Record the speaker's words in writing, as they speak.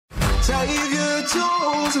Xavier,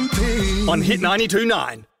 Juelz and Pete. On Hit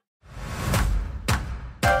 92.9.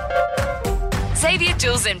 Xavier,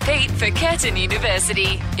 Juelz and Pete for Curtin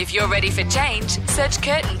University. If you're ready for change, search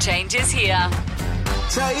Curtin Changes here.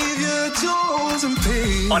 Xavier, Juelz and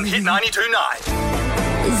Pete. On Hit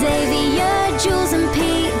 92.9. Xavier, Juelz and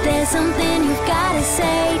Pete, there's something you've got to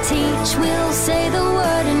say. Teach, we'll say the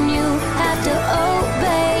word and you have to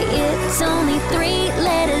obey. It's only 3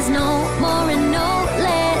 letters, no more and no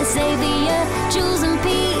less. Xavier, Juelz and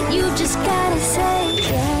Pete, you just got to say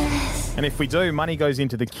yes. And if we do, money goes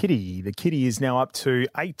into the kitty. The kitty is now up to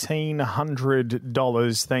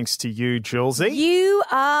 $1,800 thanks to you, Juelzy. You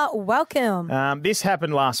are welcome. This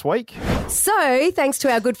happened last week. So, thanks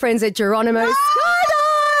to our good friends at Geronimo Skydive,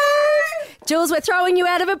 Juelz, we're throwing you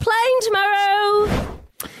out of a plane tomorrow.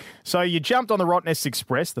 So you jumped on the Rottnest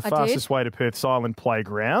Express, the I fastest did. way to Perth's Island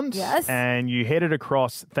Playground. Yes. And you headed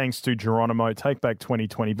across, thanks to Geronimo, Take Back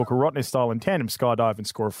 2020, book a Rottnest Island tandem skydive and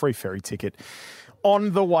score a free ferry ticket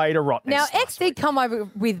on the way to Rottnest. Now, X did come over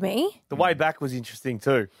with me. The way back was interesting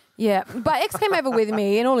too. Yeah, but X came over with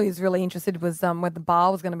me, and all he was really interested was where the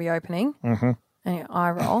bar was going to be opening. Mm-hmm. And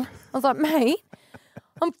I roll. I was like, mate,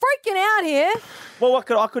 I'm freaking out here. Well,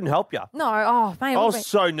 I couldn't help you. No, oh, man. I was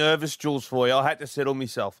so nervous, Juelz, for you. I had to settle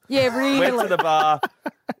myself. Yeah, really. Went to the bar.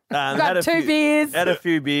 Got 2 beers. Had a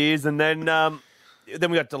few beers, and then we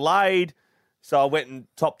got delayed, so I went and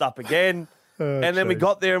topped up again. And then we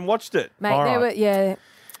got there and watched it. Mate, All they right. were, yeah.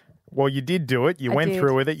 Well, you did do it. You I went did.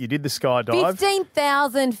 through with it. You did the skydive.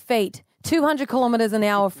 15,000 feet, 200 kilometres an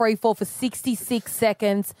hour, free fall for 66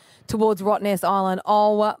 seconds towards Rottnest Island.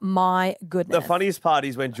 Oh, my goodness. The funniest part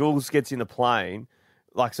is when Juelz gets in the plane,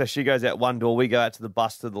 like, so she goes out one door, we go out to the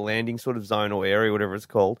bus to the landing sort of zone or area, whatever it's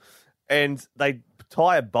called, and they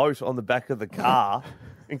tie a boat on the back of the car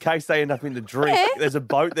in case they end up in the drink. Yeah. There's a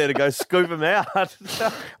boat there to go scoop them out.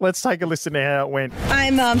 Let's take a listen to how it went.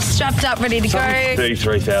 I'm strapped up, ready to go.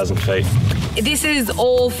 33,000 feet. This is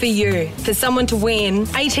all for you, for someone to win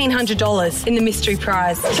 $1,800 in the mystery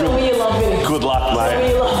prize. Tell me you love me. Good luck, mate. Tell me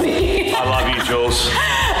you love me. I love you, Juelz.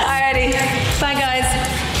 Alrighty. Bye, guys.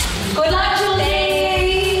 Good luck,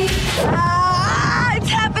 Julie. It's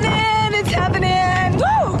happening. It's happening.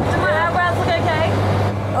 Woo! Do my eyebrows look okay?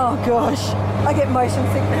 Oh, gosh. I get motion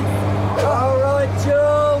sickness. All right,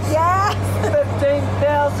 Juelz. Yeah.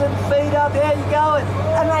 15,000 feet up. How you going?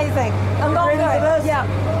 Amazing. I'm going Ready for this? Yeah.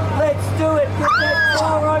 Let's do it. Get that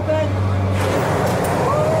door open.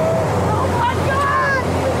 Oh, my God.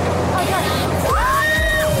 Okay.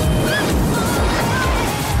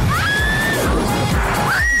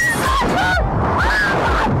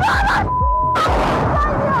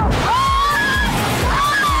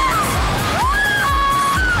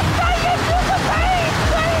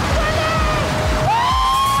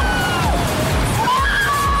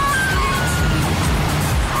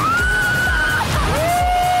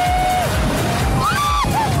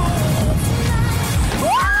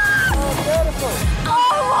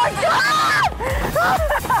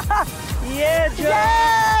 Yeah, Juelz.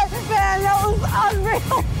 Yeah, man, that was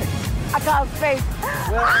unreal. I can't speak.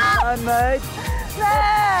 Well done, mate.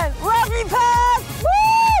 Man, love you, Perth.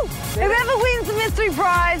 Woo! Whoever wins the mystery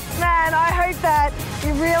prize, man, I hope that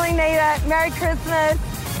you really need it. Merry Christmas.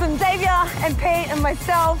 From Xavier and Pete and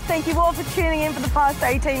myself, thank you all for tuning in for the past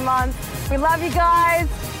 18 months. We love you guys.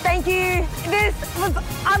 Thank you. This was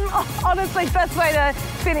honestly best way to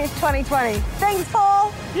finish 2020. Thanks,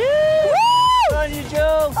 Paul. Woo! On you,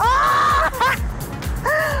 Juelz. Ah!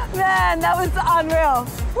 Man, that was unreal.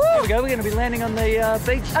 Woo! Here we go. We're going to be landing on the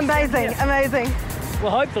beach. Amazing, amazing. Well,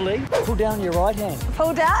 hopefully, pull down your right hand.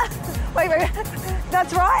 Pull down. Wait.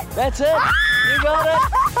 That's right. That's it. You got it.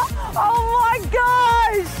 Oh my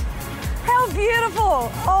gosh! How beautiful!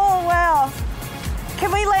 Oh wow!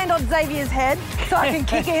 Can we land on Xavier's head so I can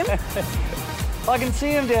kick him? I can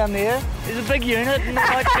see him down there. He's a big unit. And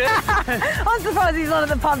like I'm surprised he's not at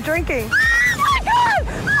the pub drinking. Oh my god!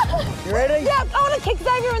 You ready? Yeah, I want to kick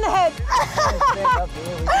Xavier in the head.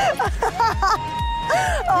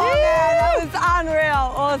 Oh man, that was unreal.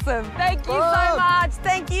 Awesome. Thank you so much.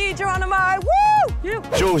 Thank you, Geronimo. Woo!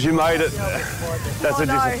 Juelz, you made it. That's Oh, a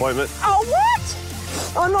no. disappointment. Oh, what?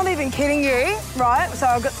 I'm not even kidding you, right? So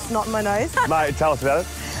I've got snot in my nose. Mate, tell us about it.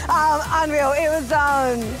 Unreal. It was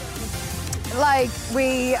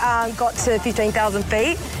we got to 15,000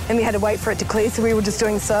 feet and we had to wait for it to clear, so we were just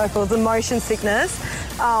doing circles. The motion sickness.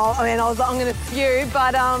 I was like, I'm going to spew,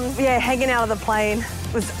 but yeah, hanging out of the plane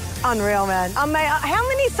was unreal, man. Mate, how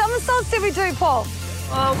many somersaults did we do, Paul?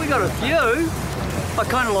 Oh, we got a few. I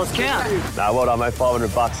kind of lost count. Nah, well done, mate.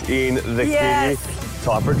 $500 in the Yes. kitty.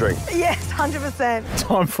 Time for a drink. Yes, 100%.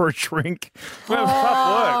 Time for a drink.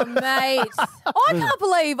 Oh, mate. I can't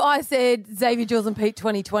believe I said Xavier, Jules and Pete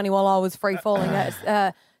 2020 while I was free falling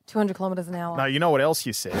at 200 kilometres an hour. No, you know what else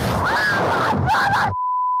you said?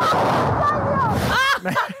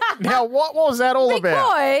 Now, what was that all about?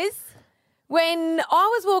 Because when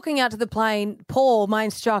I was walking out to the plane, Paul, my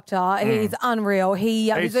instructor, he's unreal. He's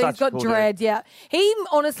such got a cool dread, dude. yeah. He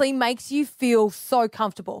honestly makes you feel so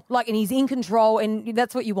comfortable. Like, and he's in control, and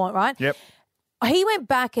that's what you want, right? Yep. He went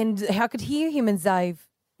back, and I could hear him and Zave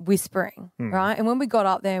whispering, right? And when we got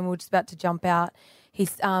up there and we were just about to jump out,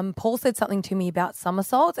 Paul said something to me about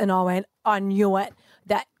somersaults, and I knew it,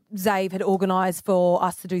 that Zave had organised for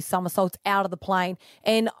us to do somersaults out of the plane.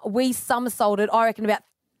 And we somersaulted, I reckon, about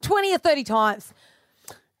 20 or 30 times.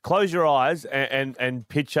 Close your eyes and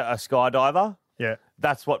picture a skydiver. Yeah.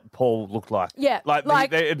 That's what Paul looked like. Yeah, Like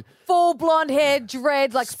full blonde hair,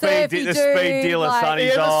 dread, like surfy the dude. speed dealer, like,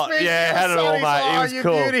 Sonny's had it all, mate. He was you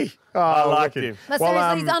cool. beauty. I look liked at him. But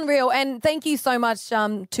seriously, he's unreal. And thank you so much to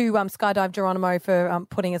Skydive Geronimo for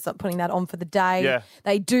putting that on for the day. Yeah.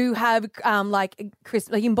 They do have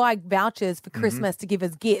Christmas. You can buy vouchers for Christmas to give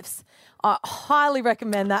as gifts. I highly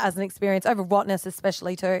recommend that as an experience over Rottnest,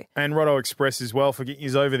 especially too. And Roto Express as well for getting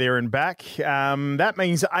you over there and back. That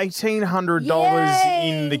means $1,800 Yay!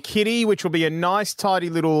 in the kitty, which will be a nice, tidy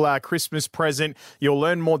little Christmas present. You'll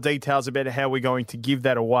learn more details about how we're going to give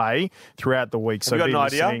that away throughout the week. So Have you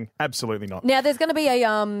got be an idea? listening. Absolutely not. Now, there's going to be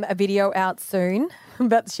a video out soon. I'm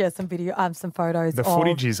about to share some photos. The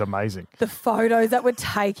footage is amazing. The photos that were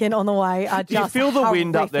taken on the way are Do you just feel the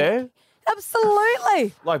wind up horrific. there?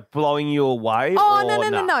 Absolutely. Like blowing you away? Oh, or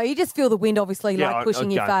no. You just feel the wind, obviously, Yeah, like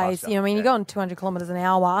pushing your going face. faster. You know what I mean? You're going 200 kilometres an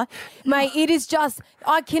hour. Mate, it is just,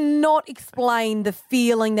 I cannot explain the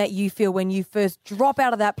feeling that you feel when you first drop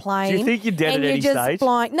out of that plane. Do you think you're dead and at you're any just stage?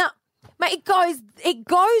 flying. No. Mate, it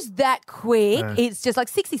goes that quick. It's just like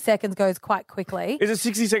 60 seconds goes quite quickly. Is it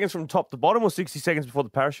 60 seconds from top to bottom or 60 seconds before the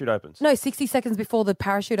parachute opens? No, 60 seconds before the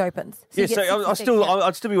parachute opens. Yeah, you get so 60 seconds.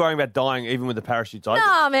 I'd still be worrying about dying even with the parachutes open.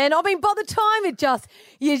 Nah, man. I mean, by the time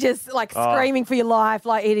you're just like screaming for your life.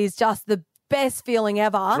 Like, it is just the best feeling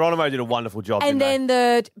ever. Geronimo did a wonderful job. And didn't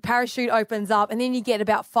then the parachute opens up, and then you get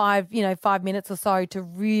about 5 minutes or so to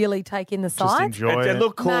really take in the Just sights. enjoy It it.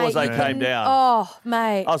 looked cool Mate, as they you came can- down. Oh,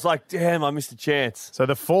 mate. I was like, damn, I missed a chance. So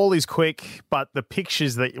the fall is quick, but the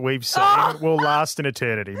pictures that we've seen will last an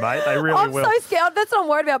eternity, mate. They really I'm will. so scared. That's what I'm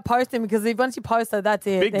worried about posting, because once you post it, that's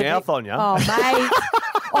it. Big They're mouth on ya. Oh, mate.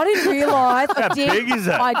 I didn't realise. How big is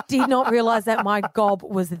that? I did not realise that my gob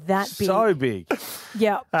was that big. So big.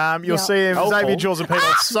 Yeah. You'll see him, Helpful. Xavier, Jules and Pete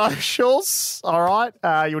on socials. All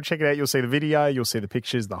right. You'll check it out. You'll see the video. You'll see the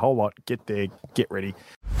pictures, the whole lot. Get there. Get ready.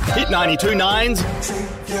 Hit 92.9's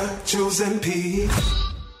Xavier, Jules and Pete.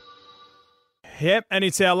 Yep. And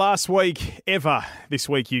it's our last week ever this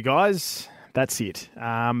week, you guys. That's it.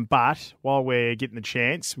 But while we're getting the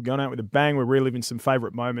chance, we're going out with a bang. We're reliving some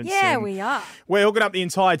favourite moments. Yeah, and we are. We're hooking up the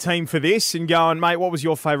entire team for this and going, mate, what was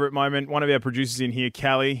your favourite moment? One of our producers in here,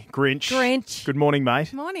 Callie, Grinch. Good morning,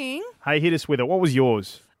 mate. Morning. Hey, hit us with it. What was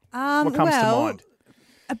yours? What comes to mind?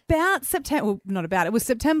 About September, it was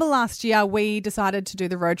September last year, we decided to do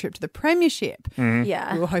the road trip to the Premiership.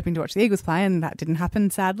 Yeah. We were hoping to watch the Eagles play, and that didn't happen,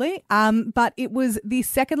 sadly. But it was the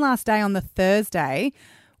second last day on the Thursday.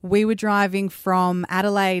 We were driving from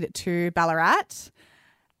Adelaide to Ballarat,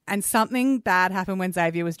 and something bad happened when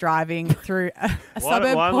Xavier was driving through a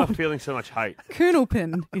suburb Why am I called feeling so much hate?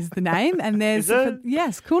 Coonalpin is the name, and there's Is it?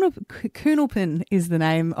 yes, Coonalpin is the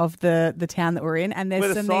name of the town that we're in, and there's Where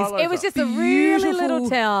the some silos these It was are. just a really beautiful- little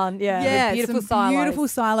town. Yeah. Beautiful some silos. beautiful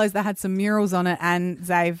silos that had some murals on it, and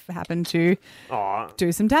Zave happened to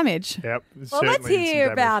do some damage. Yep. Well, let's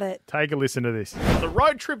hear about it. Take a listen to this. The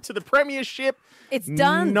road trip to the Premiership. It's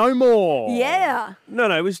done. No more. Yeah.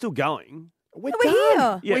 No, we're still going. We're We're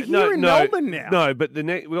done. here. We're here in Melbourne now. No, but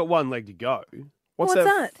we've got one leg to go. What's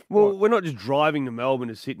that? Well, we're not just driving to Melbourne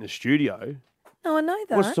to sit in the studio. No, I know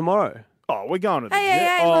that. What's tomorrow? Oh, we're going to the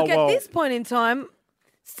Hey, Oh, look, well, at this point in time,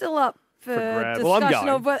 still up for grabs. Well, I'm discussion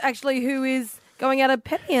going. of what actually who is going out of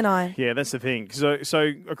Peppy and I. Yeah, that's the thing.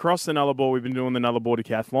 So across the Nullarbor, we've been doing the Nullarbor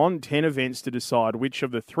Decathlon, 10 events to decide which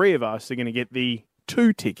of the three of us are going to get the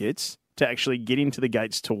 2 tickets to actually get into the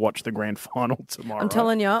gates to watch the grand final tomorrow. I'm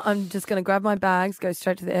telling you, I'm just going to grab my bags, go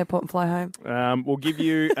straight to the airport and fly home. We'll give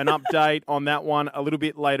you an update on that one a little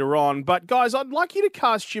bit later on. But, guys, I'd like you to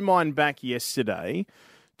cast your mind back yesterday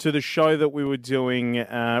to the show that we were doing.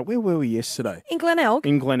 Where were we yesterday? In Glenelg.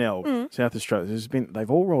 In Glenelg, South Australia.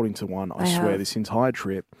 They've all rolled into one, I They swear, have. this entire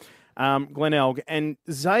trip. Glenelg, and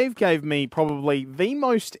Zave gave me probably the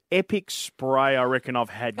most epic spray I reckon I've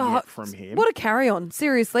had yet from him. What a carry-on.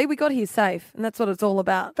 Seriously, we got here safe, and that's what it's all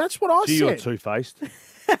about. That's what I Gee, said. you're two-faced.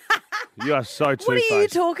 You are so two-faced. What are you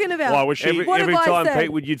talking about? Why was she? Every What have I time, said?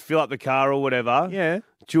 Pete, you'd fill up the car or whatever. Yeah.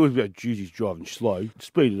 Jules would go, geez, he's driving slow.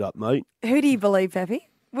 Speed it up, mate. Who do you believe, Peppy?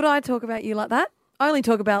 Would I talk about you like that? I only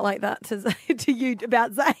talk about like that to you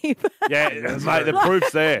about Zabe. Yeah, mate, the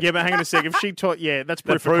proof's there. Yeah, but hang on a sec. If she taught, that's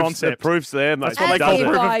The proof of concept. The proof's there, mate. That's what they call As if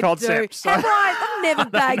proof I of concept. do. So- Have I've never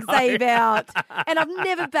bagged Zabe out, and I've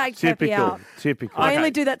never bagged Peppy out. Typical. I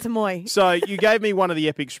only do that to Moy. So you gave me one of the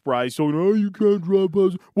epic sprays. So, no, you can't drive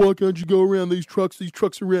past. Why can't you go around these trucks? These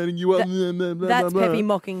trucks are rounding you up. That's Peppy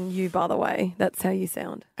mocking you, by the way. That's how you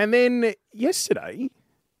sound. And then yesterday,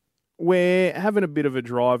 we're having a bit of a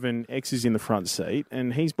drive, and X is in the front seat,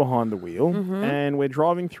 and he's behind the wheel, and we're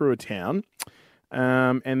driving through a town.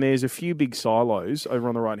 And there's a few big silos over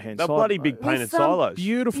on the right-hand They're side. bloody big painted With some silos.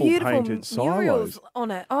 Beautiful painted murals silos. on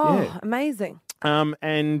it. Oh, Yeah. amazing.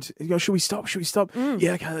 And he goes, should we stop? Should we stop?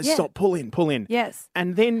 Yeah, okay, let's Yeah. stop. Pull in, pull in. Yes.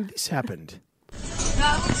 And then this happened.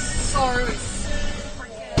 That was so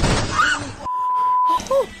freaking.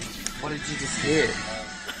 What did you just hear?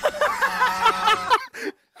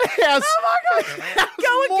 Oh my God.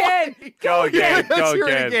 Go again. Go again. Let's Go hear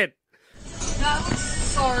it again. again. That was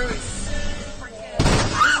so freaking.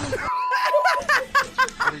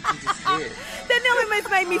 What did you just hear? That nearly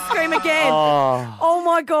made me scream again. Oh. Oh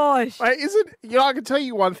my gosh. Mate, I can tell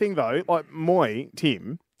you one thing though. Like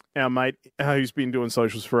Tim, our mate who's been doing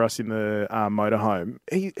socials for us in the motorhome,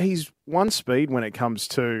 he's one speed when it comes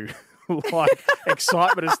to like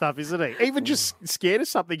excitement and stuff, isn't he? Even just scared of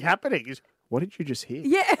something happening. What did you just hear?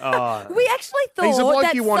 Yeah. We actually thought He's a bloke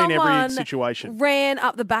that you want in every someone situation. ran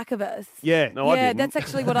up the back of us. Yeah. No, I Yeah, didn't. that's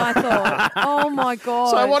actually what I thought. Oh my god.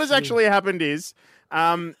 So what has actually happened is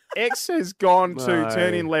X has gone to No.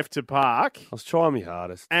 turn in left to park I was trying my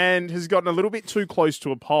hardest. and has gotten a little bit too close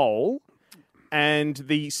to a pole. And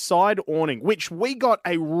the side awning, which we got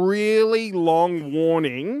a really long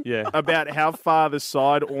warning about how far the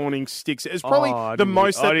side awning sticks. It's probably I the didn't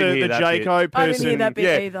most hear- I that didn't the hear that Jayco bit. person. I didn't hear that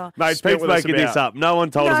bit either. Mate, Spit Pete's with us making this about. up. No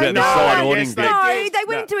one told us about no, the side no, awning yes, bit. No, Yes, they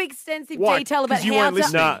went no. into extensive Why? detail about 'Cause you how weren't to,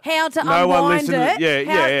 listening. how to No one unwind listened to- it, yeah,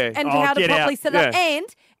 yeah. and Oh, how to get properly out. set up, Yeah. and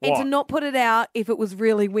to What? not put it out if it was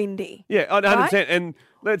really windy. Yeah, 100%. Right? And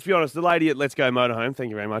let's be honest, the lady at Let's Go Motorhome, thank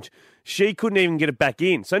you very much, she couldn't even get it back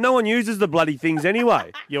in. So no one uses the bloody things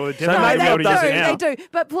anyway. Yeah, well, So definitely maybe they I'll nobody do, does it doesn't now. they do.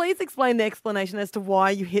 But please explain the explanation as to why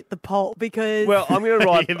you hit the pole, because Well, I'm going to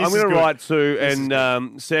write. Yeah, this I'm is going to good. write to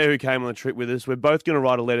and Sarah, who came on the trip with us. We're both going to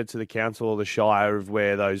write a letter to the council or the shire of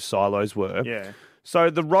where those silos were. Yeah. So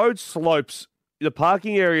the road slopes. The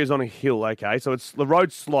parking area is on a hill. Okay, so it's the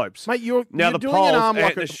road slopes. Mate, you're the doing poles. an arm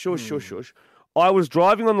like a... Shush. I was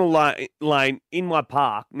driving on the lane in my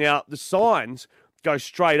park. Now the signs go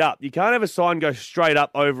straight up. You can't have a sign go straight up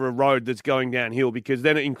over a road that's going downhill because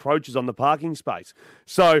then it encroaches on the parking space.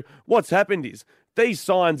 So what's happened is these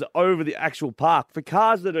signs are over the actual park for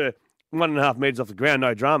cars that are 1.5 metres off the ground,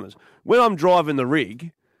 no dramas. When I'm driving the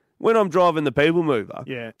rig, when I'm driving the people mover,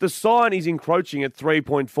 the sign is encroaching at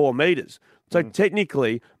 3.4 metres. So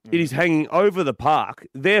technically, it is hanging over the park.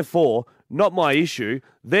 Therefore, not my issue.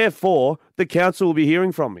 Therefore, the council will be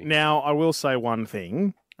hearing from me. Now, I will say one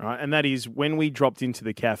thing, right, and that is when we dropped into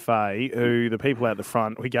the cafe, the people out the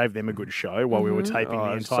front, we gave them a good show while we were taping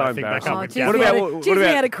the it's entire so thing back embarrassing. up. geez, What we about had a- geez, we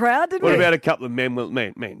had a crowd, didn't What we? about a couple of men,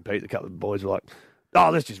 me and Pete, a couple of boys were like, oh,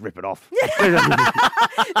 let's just rip it off.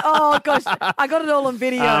 Oh gosh, I got it all on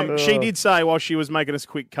video. She did say while she was making us a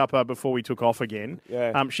quick cuppa before we took off again,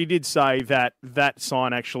 she did say that that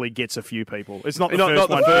sign actually gets a few people. It's not the first not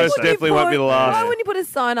the one. first, she said. definitely won't be the last. Why wouldn't you put a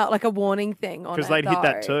sign up, like a warning thing on it? Because they'd hit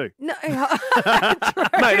that too. No,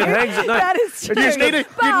 Mate, it hangs at that is true. You'd need a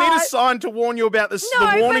But- sign to warn you about the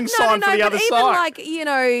warning but sign for the but other even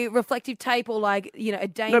side. like, reflective tape or like, a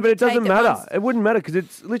danger No, but it doesn't tape that matter. runs- It wouldn't matter because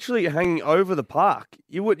it's literally hanging over the park.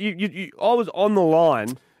 I was on the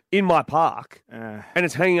line in my park, and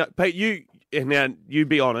it's hanging up. Pete, you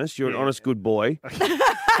be honest. You're an honest, good boy.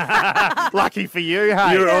 Lucky for you,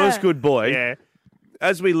 hey. You're an honest, good boy. Yeah.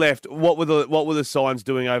 As we left, what were the signs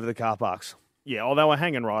doing over the car parks? Yeah, they were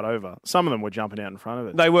hanging right over. Some of them were jumping out in front of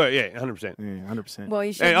it. They were, 100%. Yeah, 100%. Well,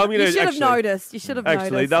 you should, And I'm gonna you should have actually- noticed. You should have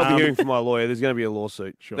Actually, noticed. they'll be hearing from my lawyer. There's going to be a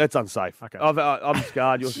lawsuit. Sure. That's unsafe. Okay. I'm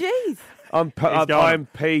scarred. Jeez. I'm going.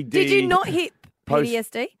 PD. Did you not hit Post-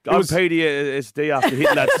 PTSD? I'm PTSD after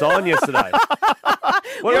hitting that sign yesterday.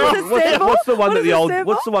 What does it stand for? What's the one What that does the it old? stand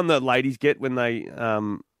What's for? the one that ladies get when they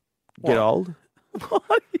get old?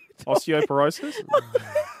 Osteoporosis?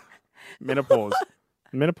 Menopause.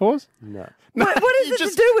 Menopause? No. What is it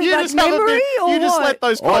to do with like memory or You just what? let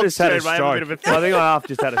those I just had a pops turn, mate, have a bit stroke. of a I think I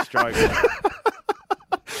just had a stroke.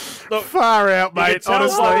 Look, far out, mate.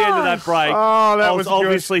 Honestly, By the end of that break, Oh, that I was was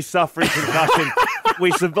obviously suffering concussion.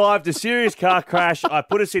 We survived a serious car crash. I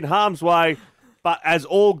put us in harm's way, but as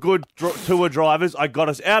all good tour drivers, I got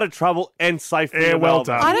us out of trouble and safely. Yeah, well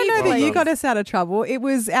done. I don't know Well that you done. got us out of trouble. It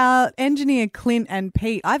was our engineer Clint and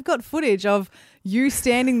Pete. I've got footage of you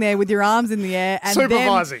standing there with your arms in the air and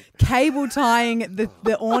Supervising. them cable tying the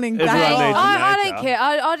awning Everyone back. needs to I know, don't Carl. care.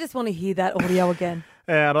 I just want to hear that audio again.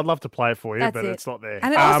 Yeah, and I'd love to play it for you, That's but it. it's not there.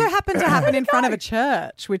 And it also happened to happen in front of a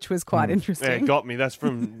church, which was quite Yeah, interesting. it got me. That's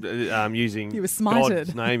from using You were smited.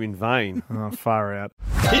 God's name in vain. Oh, far out.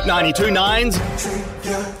 Hit 92.9's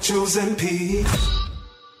Xavier, Juelz and Pete.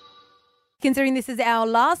 Considering this is our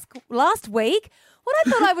last week, what I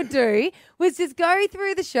thought I would do was just go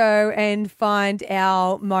through the show and find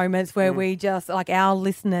our moments where we just, like our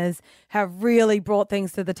listeners, have really brought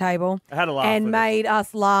things to the table. I had a laugh and with made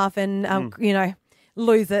us laugh and,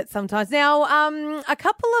 lose it sometimes. Now, a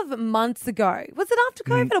couple of months ago, was it after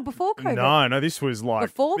COVID or before COVID? No, this was like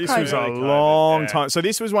Before this COVID. was a Early COVID, long yeah. time. So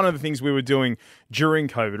this was one of the things we were doing during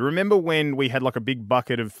COVID. Remember when we had like a big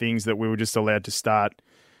bucket of things that we were just allowed to start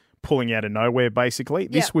pulling out of nowhere, basically?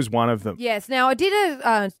 This Yeah. was one of them. Yes. Now, I did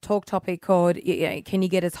a talk topic called Can You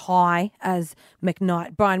Get As High as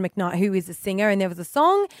Brian McKnight, who is a singer, and there was a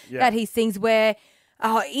song that he sings where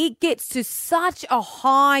it gets to such a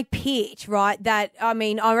high pitch, right, that, I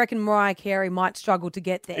mean, I reckon Mariah Carey might struggle to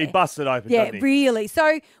get there. He busted open, Yeah, doesn't he? really.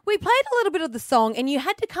 So we played a little bit of the song, and you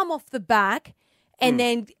had to come off the back and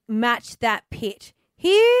then match that pitch.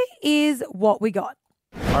 Here is what we got.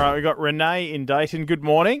 All right, we got Renee in Dayton. Good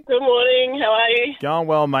morning. Good morning. How are you? Going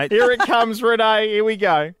well, mate. Here it comes, Renee. Here we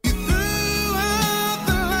go.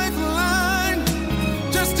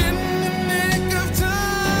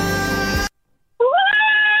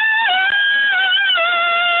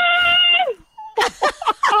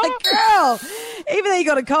 Girl, even though you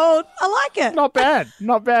got a cold, I like it. Not bad.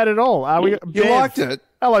 Not bad at all. We got You Bev. liked it?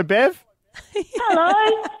 Hello, Bev.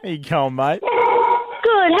 Hello. How you going, mate?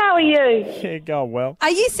 Good. How are you? Yeah, going well. Are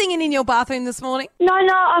you singing in your bathroom this morning? No,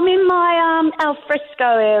 I'm in my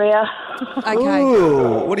alfresco area. Okay.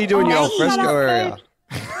 Ooh, what are you doing in your alfresco area?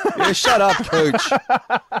 Yeah, shut up, Coach.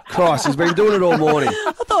 Christ, he's been doing it all morning.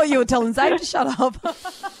 I thought you were telling Zane to shut up.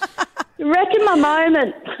 Wrecking my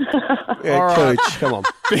moment. Yeah, All right. Coach, come on.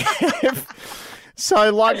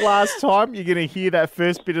 So, like last time, you're going to hear that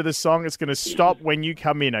first bit of the song. It's going to stop when you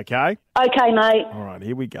come in, okay? Okay, mate. All right,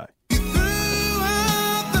 here we go.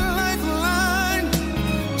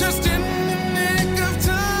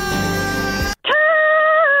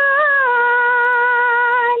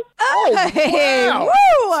 Hey, Wow. woo!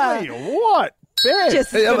 Tell you what, Bev.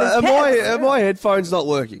 Just Hey, as good as pets. are my headphones not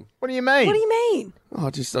working? What do you mean? What do you mean? Oh, I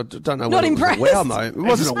don't know. Not whether impressed? It was a wow moment. It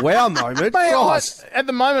wasn't a wow moment. Mate, Christ. at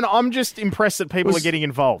the moment, I'm just impressed that people are getting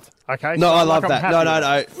involved. Okay. No, So, I like, love I'm that. happy No, with no,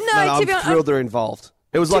 it. no. No, to I'm be hon- thrilled they're involved.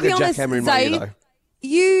 It was To like be a honest, jackhammer in my ear, Zabe, though.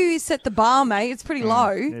 you set the bar, mate. It's pretty low.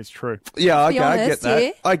 It's true. Yeah, be okay, I get honest, that.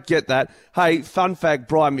 yeah. I get that. Hey, fun fact,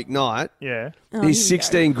 Brian McKnight, Yeah. Oh, he's here we go.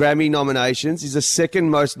 16 Grammy nominations. He's the second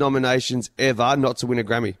most nominations ever not to win a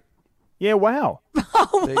Grammy. Yeah, wow.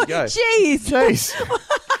 Oh, There you go. jeez. Jeez.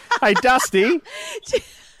 Hey, Dusty.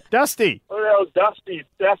 Dusty. What the hell,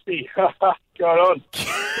 Dusty? Going on?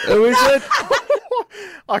 Who is it?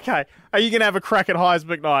 Okay. Are you going to have a crack at high as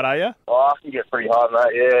McKnight, are you? Oh, I can get pretty high,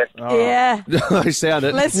 mate, yeah. Oh. Yeah. I sound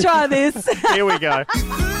it. Let's try this. Here we go. It's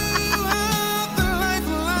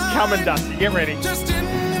coming, Dusty. Get ready.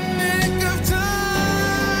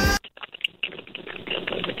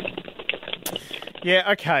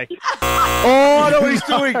 Yeah, okay. Oh, I know what he's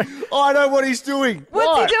doing. Oh, I know what he's doing.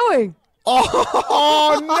 What's he doing?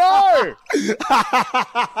 Oh, no!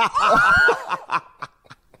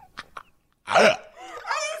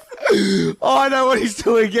 Oh, I know what he's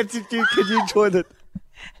doing. Can you join it?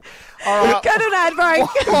 All right. Go to an ad break.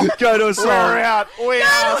 Go to a song. We're out. We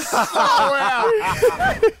are so out.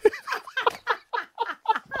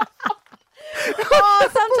 Oh,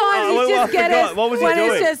 sometimes you just get forgot. it What was he when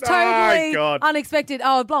doing? it's just totally God. unexpected.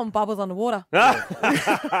 Oh, blowing bubbles on the water. Hit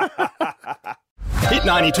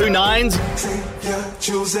 92.9's Xavier,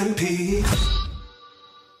 Juelz and Pete.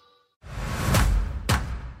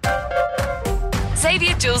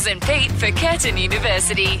 Xavier, Juelz and Pete for Curtin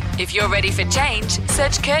University. If you're ready for change,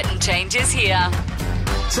 search Curtin Changes here.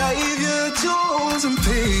 Xavier, Juelz and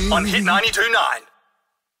Pete. on Hit 92.9.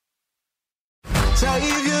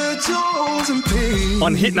 Xavier, Juelz and Pete.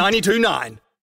 On Hit 92.9.